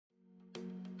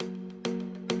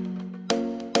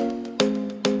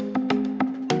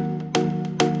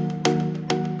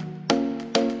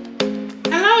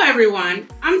everyone.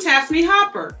 I'm Taffany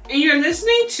Hopper, and you're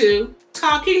listening to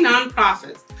Talking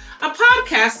Nonprofits, a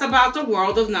podcast about the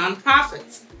world of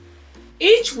nonprofits.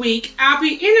 Each week, I'll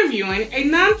be interviewing a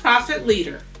nonprofit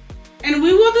leader, and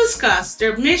we will discuss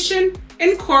their mission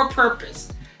and core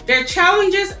purpose, their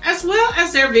challenges, as well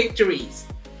as their victories.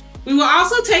 We will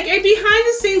also take a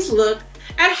behind-the-scenes look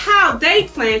at how they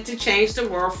plan to change the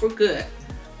world for good.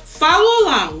 Follow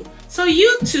along so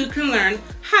you too can learn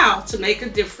how to make a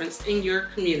difference in your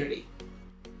community.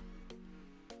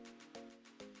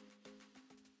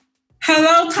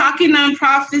 Hello, Talking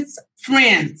Nonprofits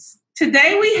friends.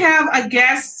 Today we have a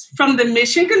guest from the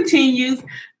Mission Continues,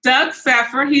 Doug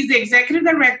Pfeffer. He's the Executive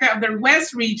Director of the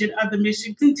West Region of the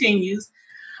Mission Continues.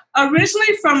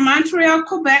 Originally from Montreal,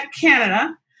 Quebec,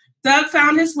 Canada, Doug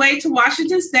found his way to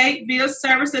Washington State via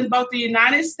service in both the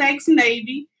United States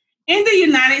Navy and the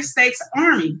United States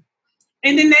Army.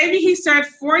 In the Navy, he served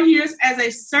 4 years as a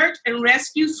search and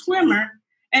rescue swimmer,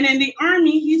 and in the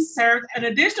Army, he served an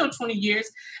additional 20 years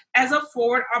as a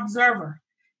forward observer.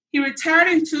 He retired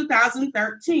in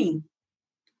 2013.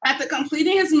 After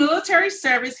completing his military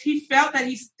service, he felt that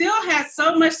he still had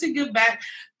so much to give back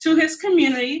to his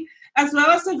community, as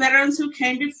well as the veterans who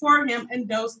came before him and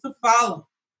those to follow.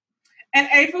 In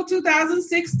April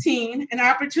 2016, an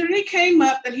opportunity came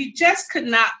up that he just could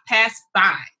not pass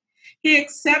by. He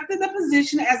accepted the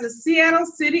position as the Seattle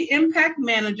City Impact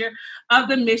Manager of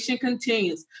the Mission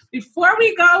Continues. Before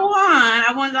we go on,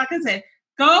 I want, like I said,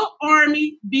 go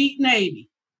Army, beat Navy.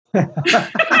 I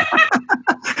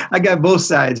got both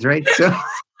sides, right? So,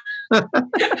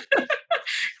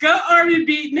 go Army,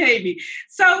 beat Navy.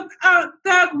 So,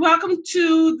 Doug, welcome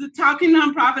to the Talking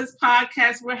Nonprofits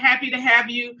podcast. We're happy to have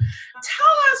you.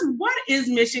 Tell us, what is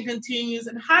Mission Continues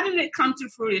and how did it come to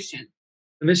fruition?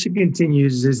 The Mission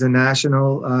Continues is a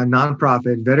national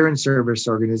nonprofit veteran service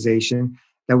organization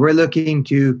that we're looking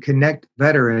to connect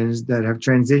veterans that have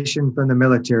transitioned from the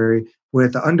military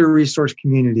with under-resourced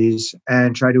communities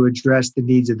and try to address the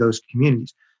needs of those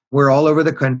communities. We're all over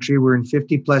the country. We're in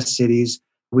 50 plus cities.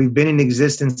 We've been in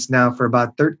existence now for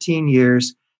about 13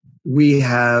 years. We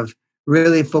have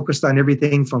really focused on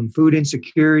everything from food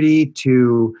insecurity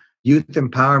to youth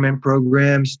empowerment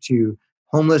programs to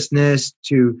homelessness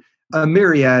to a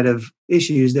myriad of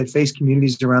issues that face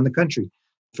communities around the country.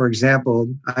 For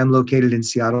example, I'm located in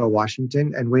Seattle,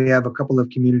 Washington, and we have a couple of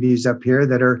communities up here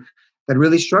that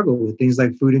really struggle with things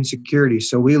like food insecurity.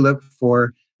 So we look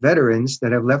for veterans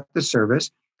that have left the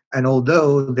service, and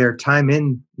although their time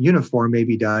in uniform may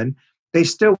be done, they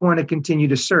still want to continue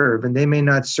to serve, and they may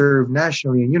not serve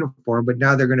nationally in uniform, but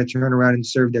now they're going to turn around and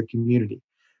serve their community.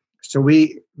 So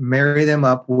we marry them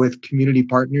up with community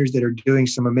partners that are doing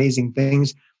some amazing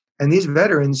things. And these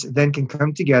veterans then can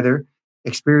come together,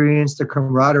 experience the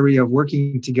camaraderie of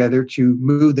working together to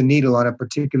move the needle on a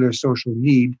particular social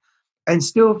need, and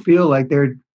still feel like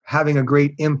they're having a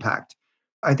great impact.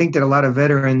 I think that a lot of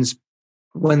veterans,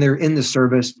 when they're in the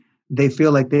service, they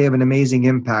feel like they have an amazing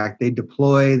impact. They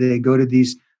deploy, they go to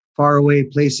these faraway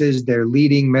places, they're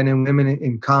leading men and women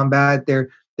in combat. They're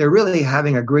really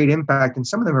having a great impact, and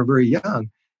some of them are very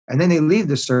young. And then they leave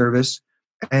the service,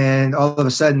 and all of a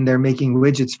sudden they're making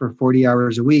widgets for 40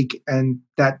 hours a week. And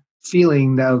that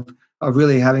feeling of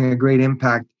really having a great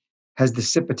impact has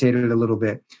dissipated a little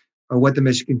bit. What the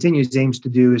Mission Continues aims to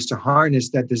do is to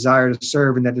harness that desire to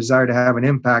serve and that desire to have an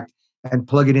impact and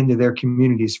plug it into their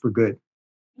communities for good.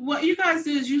 What you guys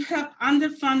do is you help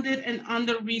underfunded and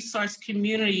under-resourced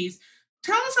communities.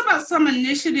 Tell us about some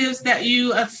initiatives that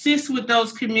you assist with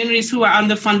those communities who are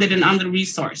underfunded and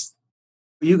under-resourced.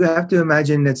 You have to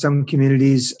imagine that some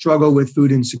communities struggle with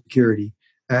food insecurity.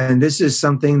 And this is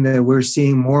something that we're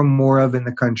seeing more and more of in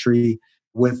the country,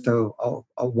 with a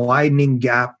widening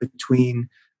gap between,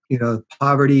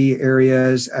 poverty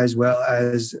areas as well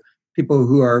as people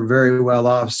who are very well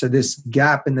off. So this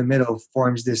gap in the middle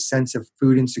forms this sense of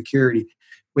food insecurity.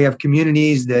 We have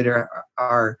communities that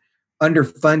are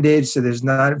underfunded, so there's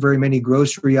not very many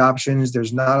grocery options.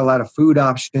 There's not a lot of food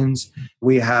options.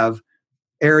 We have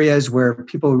areas where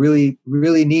people really,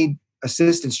 really need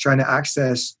assistance trying to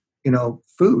access,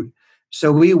 food.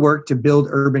 So we work to build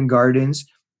urban gardens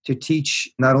to teach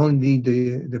not only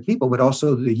the people, but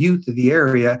also the youth of the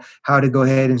area how to go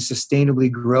ahead and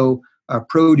sustainably grow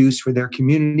produce for their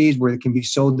communities where it can be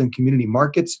sold in community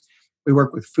markets. We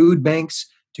work with food banks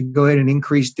to go ahead and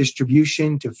increase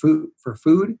distribution to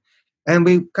food. And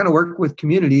we kind of work with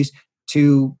communities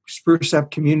to spruce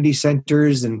up community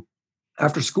centers and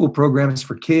after-school programs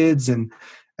for kids and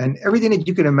everything that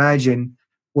you can imagine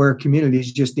where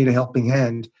communities just need a helping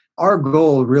hand. Our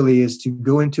goal really is to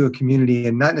go into a community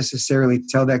and not necessarily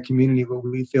tell that community what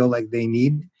we feel like they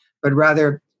need, but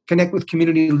rather connect with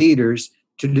community leaders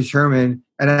to determine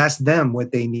and ask them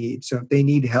what they need. So if they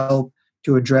need help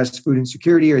to address food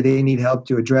insecurity, or they need help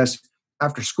to address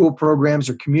after school programs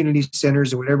or community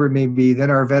centers or whatever it may be, then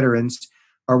our veterans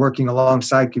are working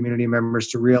alongside community members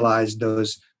to realize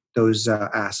those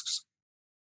asks.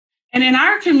 And in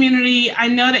our community, I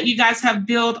know that you guys have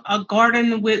built a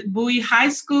garden with Bowie High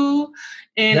School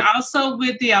and Yep. also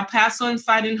with the El Paso and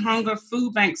Fighting Hunger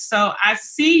Food Bank. So I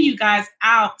see you guys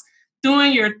out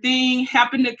doing your thing,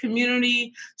 helping the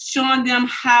community, showing them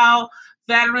how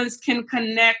veterans can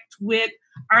connect with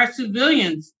our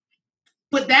civilians.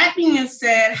 With that being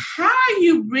said, how are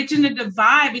you bridging the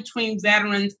divide between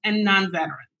veterans and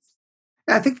non-veterans?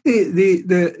 I think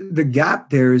the gap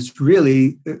there is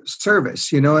really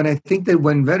service, and I think that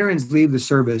when veterans leave the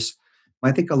service,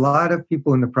 I think a lot of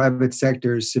people in the private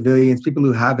sector, civilians, people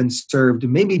who haven't served,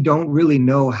 maybe don't really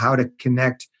know how to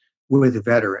connect with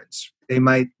veterans. They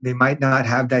might not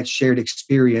have that shared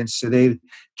experience, so they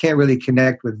can't really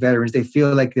connect with veterans. They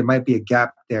feel like there might be a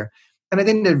gap there, and I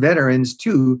think that veterans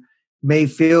too may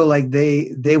feel like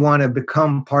they want to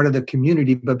become part of the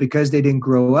community, but because they didn't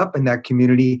grow up in that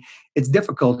community, it's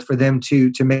difficult for them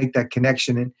to make that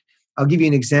connection. And I'll give you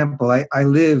an example. I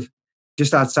live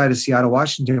just outside of Seattle,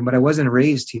 Washington, but I wasn't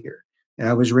raised here. And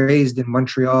I was raised in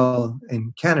Montreal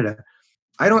in Canada.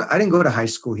 I didn't go to high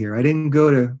school here. I didn't go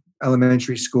to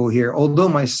elementary school here. Although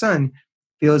my son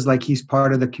feels like he's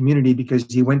part of the community because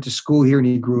he went to school here and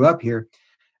he grew up here.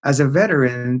 As a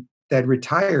veteran that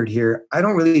retired here, I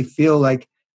don't really feel like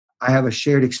I have a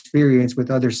shared experience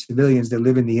with other civilians that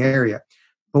live in the area.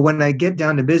 But when I get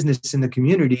down to business in the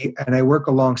community and I work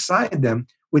alongside them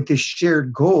with this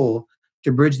shared goal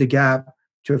to bridge the gap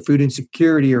to food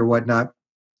insecurity or whatnot,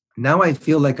 now I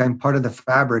feel like I'm part of the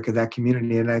fabric of that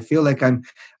community, and I feel like I'm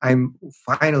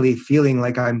finally feeling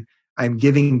like I'm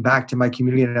giving back to my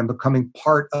community and I'm becoming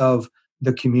part of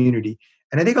the community.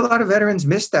 And I think a lot of veterans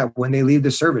miss that when they leave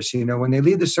the service. When they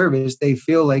leave the service, they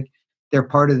feel like they're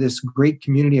part of this great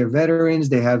community of veterans.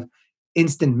 They have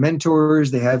instant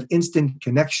mentors, they have instant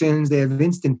connections, they have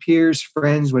instant peers,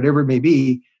 friends, whatever it may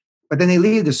be. But then they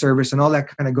leave the service and all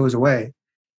that kind of goes away.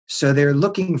 So they're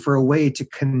looking for a way to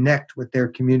connect with their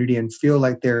community and feel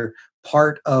like they're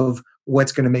part of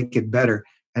what's going to make it better.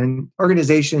 And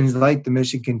organizations like the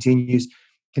Mission Continues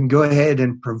can go ahead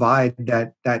and provide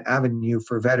that avenue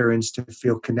for veterans to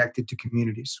feel connected to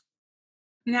communities.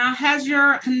 Now, has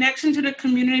your connection to the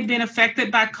community been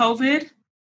affected by COVID?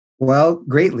 Well,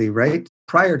 greatly, right?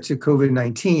 Prior to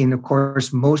COVID-19, of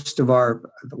course,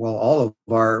 all of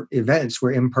our events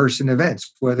were in-person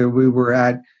events, whether we were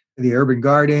at the urban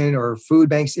garden or food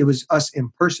banks, it was us in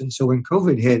person. So when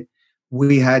COVID hit,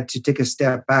 we had to take a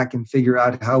step back and figure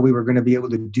out how we were going to be able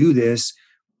to do this,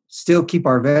 still keep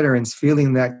our veterans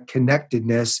feeling that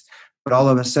connectedness, but all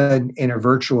of a sudden in a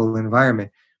virtual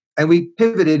environment. And we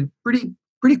pivoted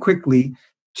pretty quickly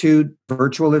to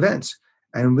virtual events.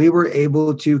 And we were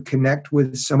able to connect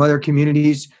with some other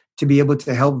communities to be able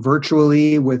to help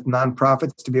virtually with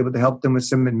nonprofits, to be able to help them with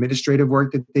some administrative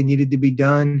work that they needed to be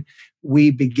done.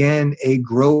 We began a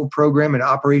GROW program, an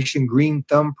Operation Green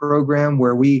Thumb program,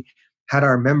 where we had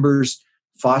our members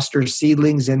foster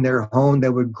seedlings in their home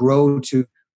that would grow to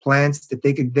plants that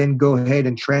they could then go ahead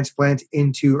and transplant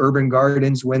into urban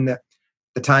gardens when the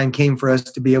time came for us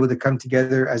to be able to come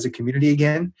together as a community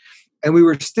again. And we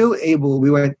were still able, we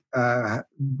went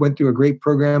through a great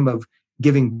program of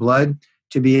giving blood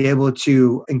to be able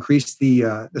to increase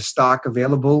the stock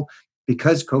available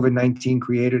because COVID-19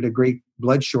 created a great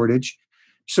blood shortage.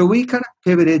 So we kind of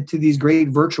pivoted to these great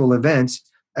virtual events,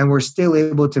 and we're still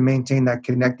able to maintain that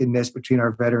connectedness between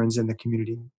our veterans and the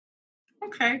community.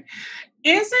 Okay.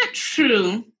 Is it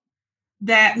true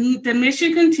that the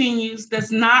Mission Continues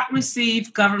does not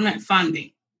receive government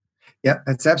funding? Yeah,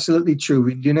 that's absolutely true.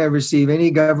 We do not receive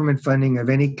any government funding of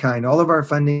any kind. All of our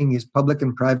funding is public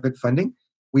and private funding.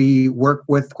 We work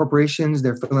with corporations,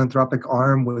 their philanthropic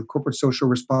arm, with corporate social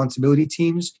responsibility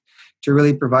teams to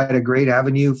really provide a great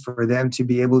avenue for them to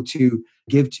be able to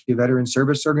give to veteran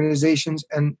service organizations.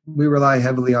 And we rely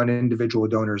heavily on individual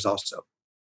donors also.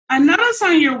 I noticed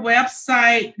on your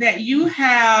website that you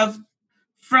have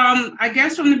from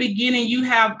the beginning, you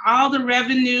have all the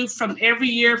revenue from every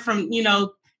year from,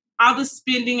 all the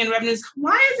spending and revenues.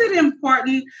 Why is it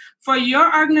important for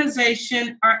your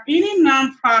organization or any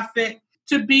nonprofit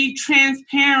to be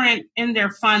transparent in their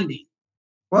funding?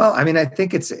 Well, I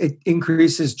think it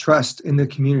increases trust in the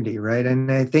community, right?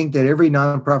 And I think that every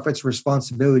nonprofit's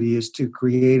responsibility is to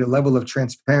create a level of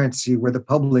transparency where the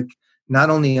public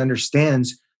not only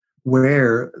understands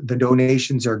where the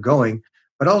donations are going,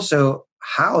 but also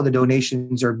how the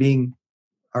donations are being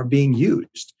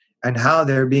used. and how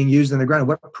they're being used on the ground,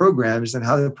 what programs and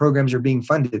how the programs are being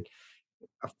funded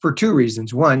for two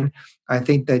reasons. One, I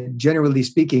think that generally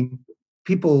speaking,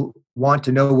 people want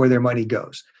to know where their money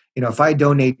goes. If I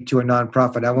donate to a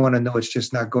nonprofit, I want to know it's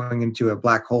just not going into a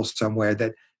black hole somewhere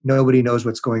that nobody knows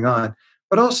what's going on.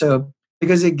 But also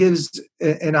because it gives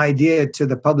an idea to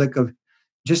the public of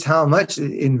just how much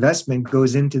investment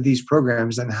goes into these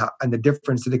programs and the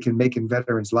difference that it can make in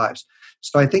veterans' lives.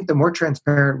 So I think the more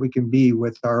transparent we can be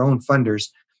with our own funders,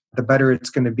 the better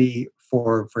it's going to be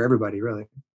for everybody, really.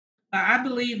 I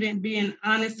believe in being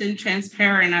honest and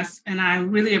transparent, and I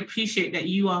really appreciate that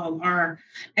you all are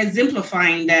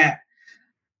exemplifying that.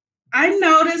 I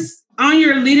noticed on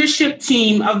your leadership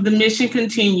team of the Mission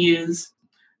Continues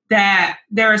that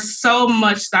there is so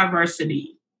much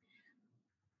diversity.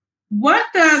 What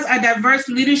does a diverse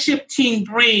leadership team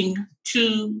bring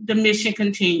to the Mission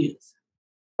Continues?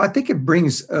 I think it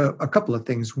brings a couple of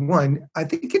things. One, I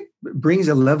think it brings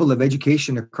a level of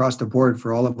education across the board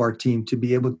for all of our team to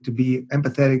be able to be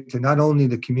empathetic to not only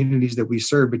the communities that we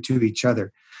serve, but to each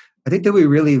other. I think that we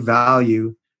really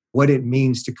value what it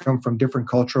means to come from different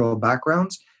cultural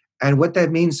backgrounds and what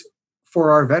that means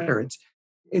for our veterans.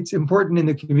 It's important in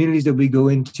the communities that we go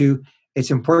into. It's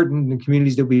important in the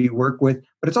communities that we work with,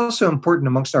 but it's also important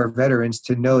amongst our veterans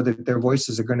to know that their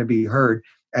voices are going to be heard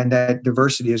and that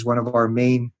diversity is one of our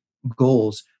main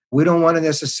goals. We don't want to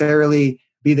necessarily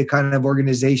be the kind of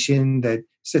organization that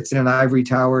sits in an ivory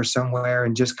tower somewhere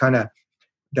and just kind of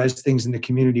does things in the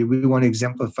community. We want to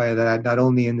exemplify that not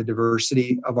only in the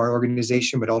diversity of our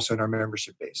organization, but also in our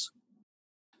membership base.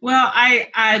 Well,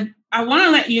 I want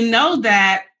to let you know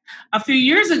that a few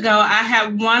years ago, I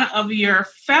had one of your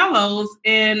fellows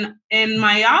in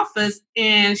my office,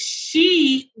 and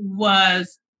she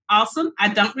was awesome. I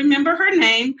don't remember her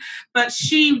name, but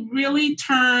she really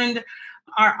turned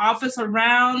our office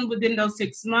around within those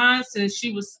 6 months, and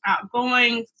she was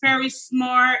outgoing, very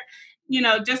smart,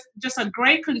 just a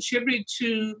great contributor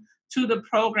to the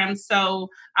program. So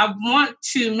I want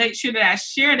to make sure that I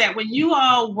share that when you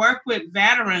all work with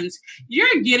veterans,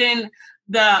 you're getting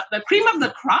the cream of the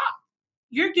crop.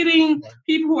 You're getting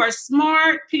people who are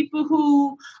smart, people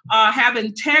who have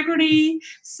integrity.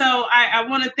 So I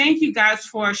want to thank you guys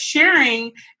for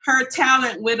sharing her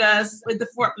talent with us with the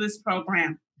Fort Bliss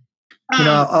program.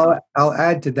 I'll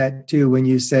add to that too. When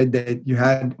you said that you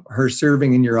had her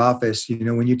serving in your office,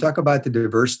 when you talk about the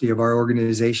diversity of our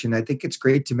organization, I think it's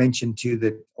great to mention too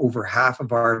that over half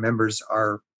of our members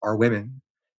are women.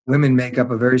 Women make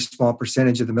up a very small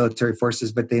percentage of the military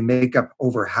forces, but they make up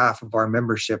over half of our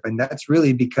membership. And that's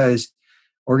really because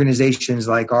organizations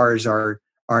like ours are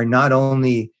not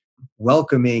only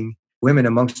welcoming women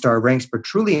amongst our ranks, but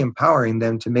truly empowering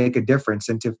them to make a difference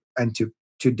and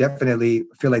to definitely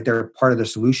feel like they're part of the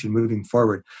solution moving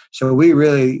forward. So we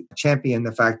really champion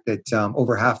the fact that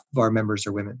over half of our members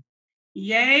are women.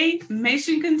 Yay,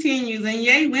 Mission Continues, and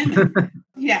yay, women.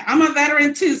 Yeah, I'm a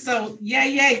veteran too, so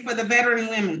yay for the veteran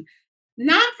women.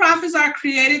 Nonprofits are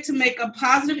created to make a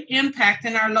positive impact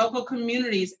in our local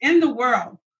communities and the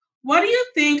world. What do you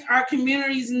think our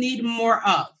communities need more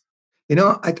of?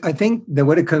 I think that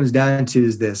what it comes down to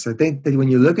is this. I think that when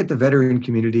you look at the veteran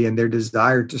community and their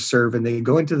desire to serve, and they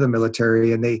go into the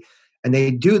military and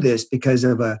they do this because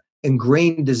of a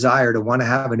ingrained desire to want to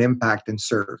have an impact and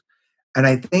serve. And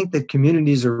I think that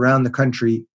communities around the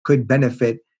country could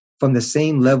benefit from the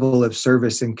same level of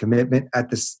service and commitment at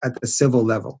the civil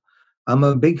level. I'm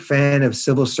a big fan of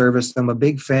civil service. I'm a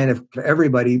big fan of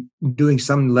everybody doing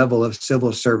some level of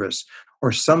civil service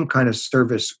or some kind of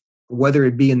service, whether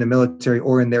it be in the military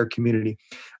or in their community.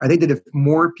 I think that if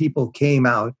more people came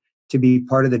out to be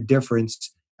part of the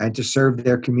difference and to serve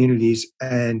their communities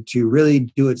and to really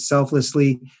do it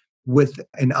selflessly with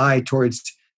an eye towards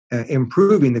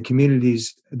improving the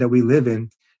communities that we live in,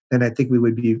 then I think we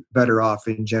would be better off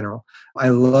in general. I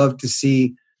love to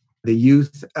see the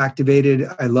youth activated.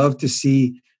 I love to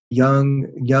see young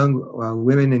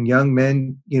women and young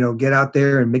men, get out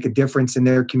there and make a difference in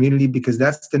their community, because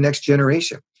that's the next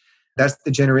generation. That's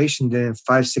the generation that in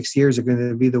 5-6 years are going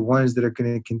to be the ones that are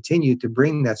going to continue to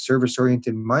bring that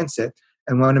service-oriented mindset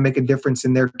and want to make a difference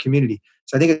in their community.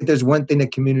 So I think if there's one thing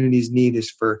that communities need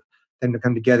is for them to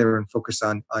come together and focus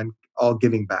on all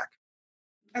giving back.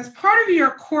 As part of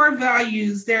your core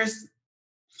values, there's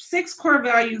 6 core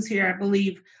values here, I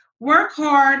believe. Work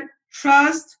hard,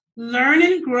 trust, learn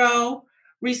and grow,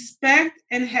 respect,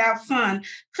 and have fun.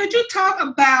 Could you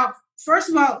first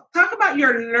of all, talk about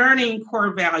your learning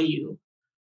core value?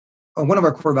 One of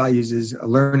our core values is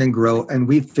learn and grow, and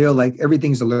we feel like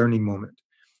everything's a learning moment.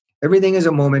 Everything is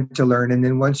a moment to learn, and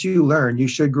then once you learn, you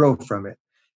should grow from it.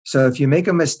 So if you make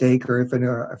a mistake, or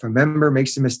if a member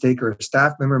makes a mistake, or a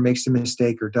staff member makes a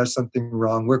mistake or does something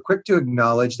wrong, we're quick to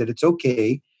acknowledge that it's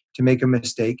okay to make a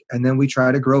mistake, and then we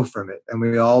try to grow from it, and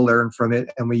we all learn from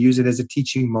it, and we use it as a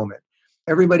teaching moment.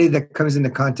 Everybody that comes into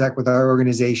contact with our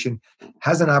organization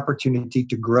has an opportunity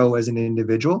to grow as an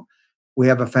individual. We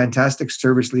have a fantastic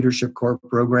Service Leadership Corps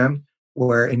program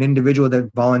where an individual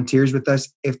that volunteers with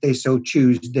us, if they so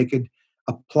choose, they could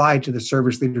apply to the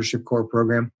Service Leadership Corps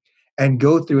program and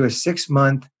go through a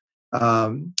 6-month,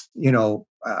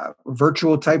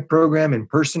 virtual type program,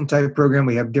 in-person type program.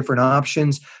 We have different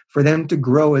options for them to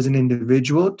grow as an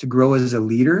individual, to grow as a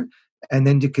leader, and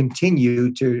then to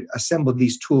continue to assemble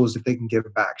these tools that they can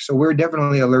give back. So we're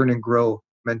definitely a learn and grow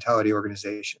mentality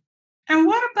organization. And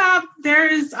what about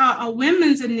there is a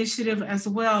women's initiative as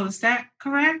well? Is that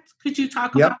correct? Could you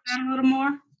talk Yep. about that a little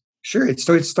more? Sure.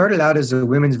 So it started out as a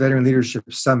Women's Veteran Leadership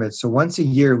Summit. So once a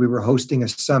year, we were hosting a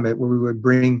summit where we would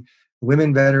bring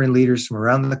women veteran leaders from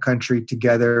around the country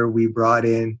together. We brought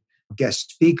in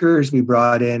guest speakers, we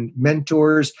brought in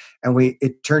mentors, and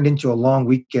it turned into a long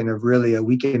weekend of really a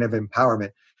weekend of empowerment.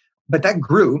 But that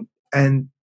grew, and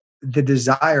the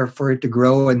desire for it to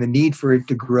grow and the need for it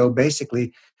to grow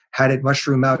basically had it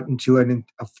mushroom out into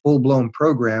a full-blown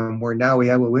program where now we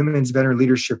have a women's veteran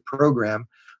leadership program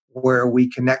where we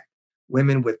connect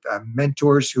women with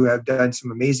mentors who have done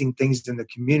some amazing things in the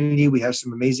community. We have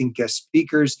some amazing guest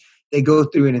speakers. They go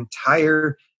through an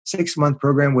entire 6-month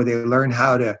program where they learn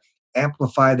how to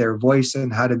amplify their voice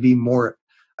and how to be more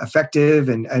effective,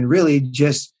 and really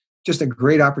just a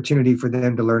great opportunity for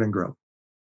them to learn and grow.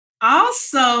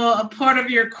 Also, a part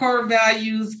of your core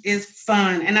values is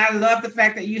fun. And I love the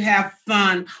fact that you have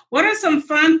fun. What are some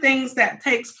fun things that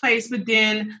takes place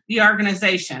within the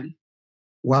organization?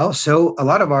 Well, so a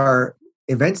lot of our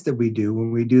events that we do,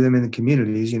 when we do them in the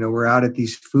communities, we're out at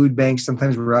these food banks.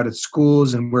 Sometimes we're out at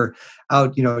schools and we're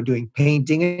out, doing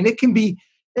painting, and it can be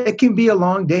a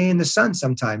long day in the sun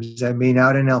sometimes. I mean,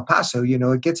 out in El Paso,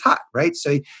 it gets hot, right?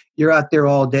 So you're out there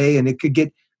all day and it could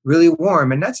get really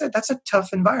warm. And that's a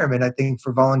tough environment, I think,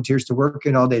 for volunteers to work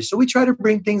in all day. So we try to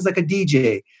bring things like a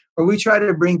DJ, or we try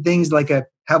to bring things like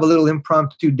have a little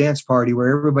impromptu dance party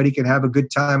where everybody can have a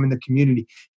good time in the community.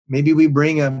 Maybe we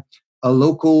bring a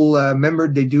local member.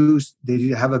 They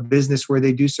have a business where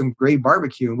they do some great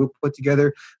barbecue, and we'll put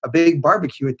together a big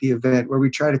barbecue at the event where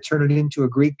we try to turn it into a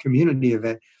great community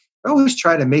event. We always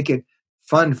try to make it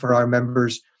fun for our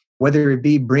members, whether it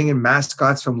be bringing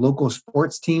mascots from local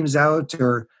sports teams out,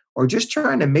 or just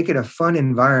trying to make it a fun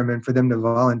environment for them to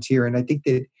volunteer. And I think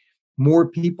that more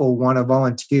people want to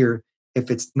volunteer if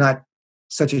it's not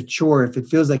such a chore, if it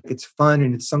feels like it's fun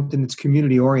and it's something that's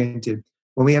community oriented.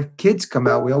 When we have kids come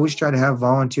out, we always try to have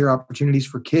volunteer opportunities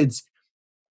for kids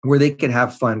where they can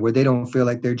have fun, where they don't feel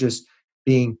like they're just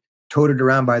being toted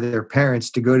around by their parents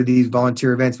to go to these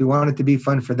volunteer events. We want it to be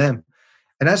fun for them.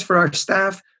 And as for our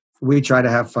staff, we try to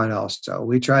have fun also.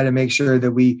 We try to make sure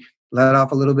that we let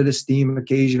off a little bit of steam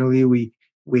occasionally.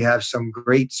 We have some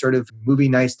great sort of movie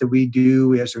nights that we do.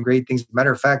 We have some great things.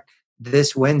 Matter of fact,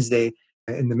 this Wednesday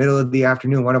in the middle of the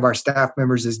afternoon, one of our staff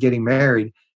members is getting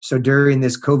married. So during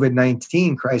this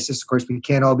COVID-19 crisis, of course, we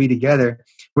can't all be together.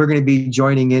 We're going to be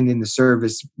joining in the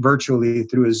service virtually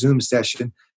through a Zoom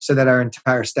session so that our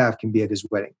entire staff can be at his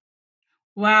wedding.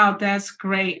 Wow, that's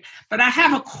great. But I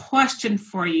have a question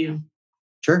for you.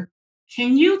 Sure.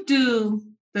 Can you do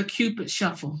the Cupid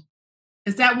Shuffle?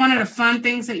 Is that one of the fun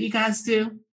things that you guys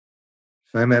do?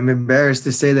 I'm embarrassed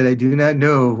to say that I do not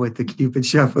know what the Cupid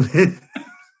Shuffle is.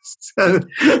 So,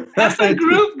 that's a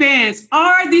group dance,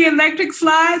 or the electric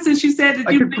slides. And she said that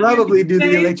I could probably do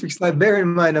the electric slide. Bear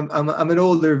in mind, I'm an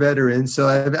older veteran, so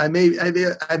I may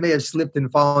have slipped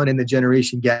and fallen in the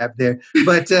generation gap there.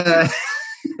 But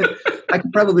I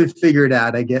could probably figure it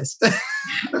out, I guess.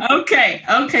 Okay.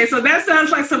 So that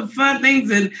sounds like some fun things,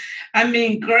 and I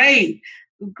mean, great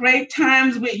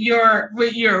times with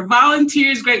your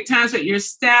volunteers, great times with your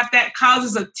staff. That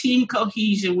causes a team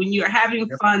cohesion when you're having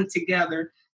fun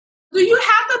together. Do you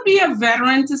have to be a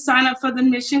veteran to sign up for the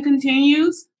Mission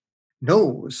Continues?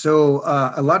 No. So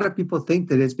a lot of people think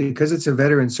that it's because it's a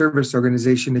veteran service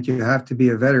organization that you have to be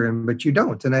a veteran, but you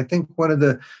don't. And I think one of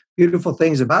the beautiful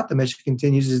things about the Mission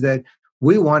Continues is that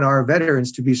we want our veterans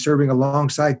to be serving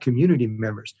alongside community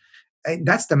members. And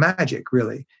that's the magic,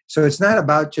 really. So it's not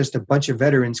about just a bunch of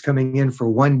veterans coming in for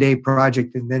one day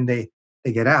project and then they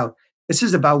get out. This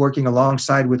is about working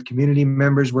alongside with community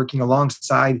members, working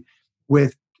alongside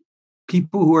with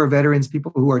people who are veterans,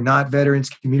 people who are not veterans,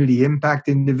 community impact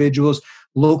individuals,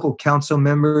 local council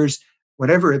members,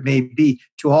 whatever it may be,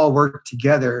 to all work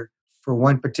together for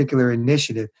one particular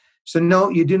initiative. So no,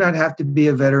 you do not have to be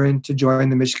a veteran to join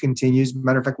the Mission Continues.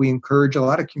 Matter of fact, we encourage a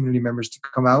lot of community members to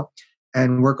come out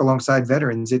and work alongside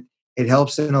veterans. It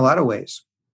helps in a lot of ways.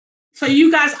 So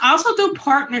you guys also do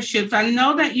partnerships. I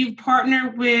know that you've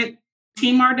partnered with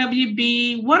Team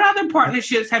RWB. What other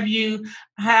partnerships have you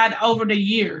had over the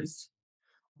years?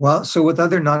 Well, so with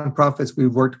other nonprofits,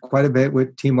 we've worked quite a bit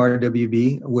with Team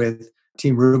RWB, with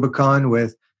Team Rubicon,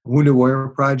 with Wounded Warrior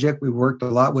Project. We've worked a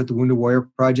lot with the Wounded Warrior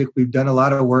Project. We've done a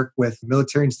lot of work with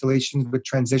military installations with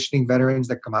transitioning veterans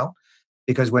that come out,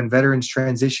 because when veterans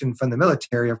transition from the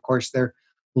military, of course, they're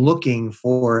looking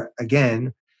for,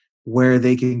 again, where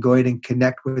they can go ahead and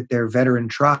connect with their veteran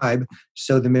tribe.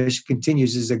 So the Mission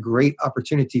Continues is a great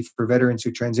opportunity for veterans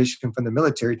who transition from the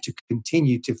military to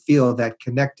continue to feel that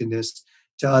connectedness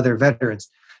to other veterans.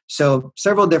 So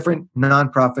several different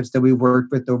nonprofits that we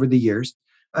worked with over the years.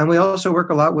 And we also work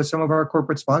a lot with some of our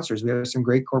corporate sponsors. We have some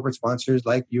great corporate sponsors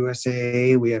like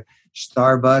USAA, we have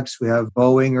Starbucks, we have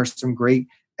Boeing, or some great,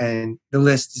 and the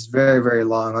list is very, very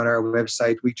long on our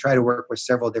website. We try to work with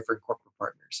several different corporate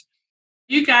partners.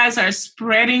 You guys are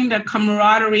spreading the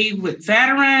camaraderie with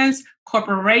veterans,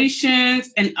 corporations,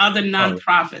 and other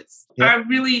nonprofits. Yep.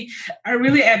 I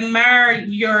really admire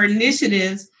your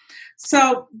initiatives.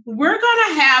 So we're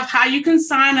going to have how you can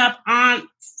sign up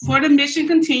for the Mission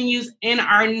Continues in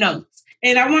our notes.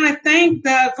 And I want to thank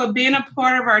Doug for being a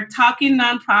part of our Talking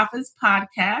Nonprofits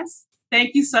podcast.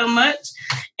 Thank you so much.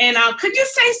 And could you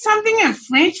say something in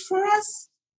French for us?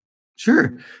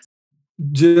 Sure.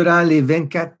 Durant les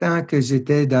 24 ans que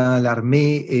j'étais dans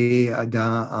l'armée et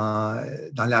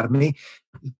dans l'armée,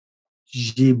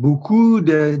 j'ai beaucoup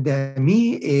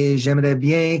d'amis et j'aimerais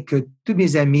bien que tous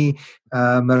mes amis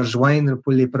me rejoignent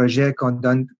pour les projets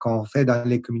qu'on fait dans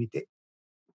les communautés.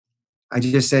 I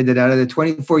just said that out of the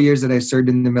 24 years that I served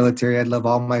in the military, I'd love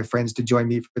all my friends to join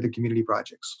me for the community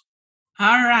projects.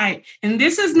 All right. And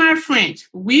this is not French.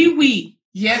 Oui.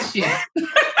 Yes.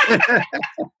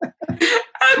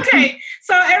 Okay,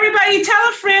 so everybody tell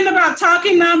a friend about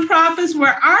Talking Nonprofits,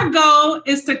 where our goal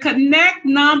is to connect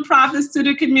nonprofits to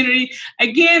the community.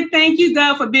 Again, thank you,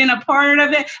 Doug, for being a part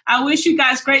of it. I wish you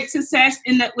guys great success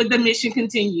with the Mission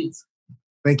Continues.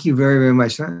 Thank you very, very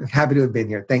much. I'm happy to have been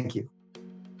here. Thank you.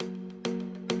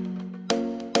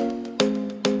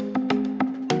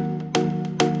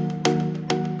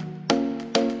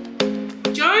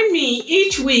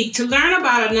 Each week to learn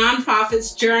about a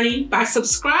nonprofit's journey by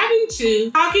subscribing to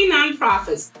Talking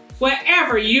Nonprofits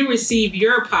wherever you receive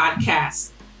your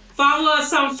podcasts. Follow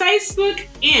us on Facebook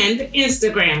and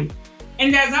Instagram.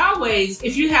 And as always,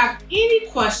 if you have any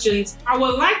questions or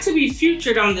would like to be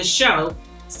featured on the show,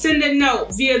 send a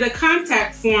note via the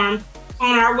contact form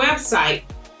on our website.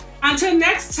 Until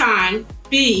next time,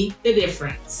 be the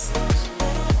difference.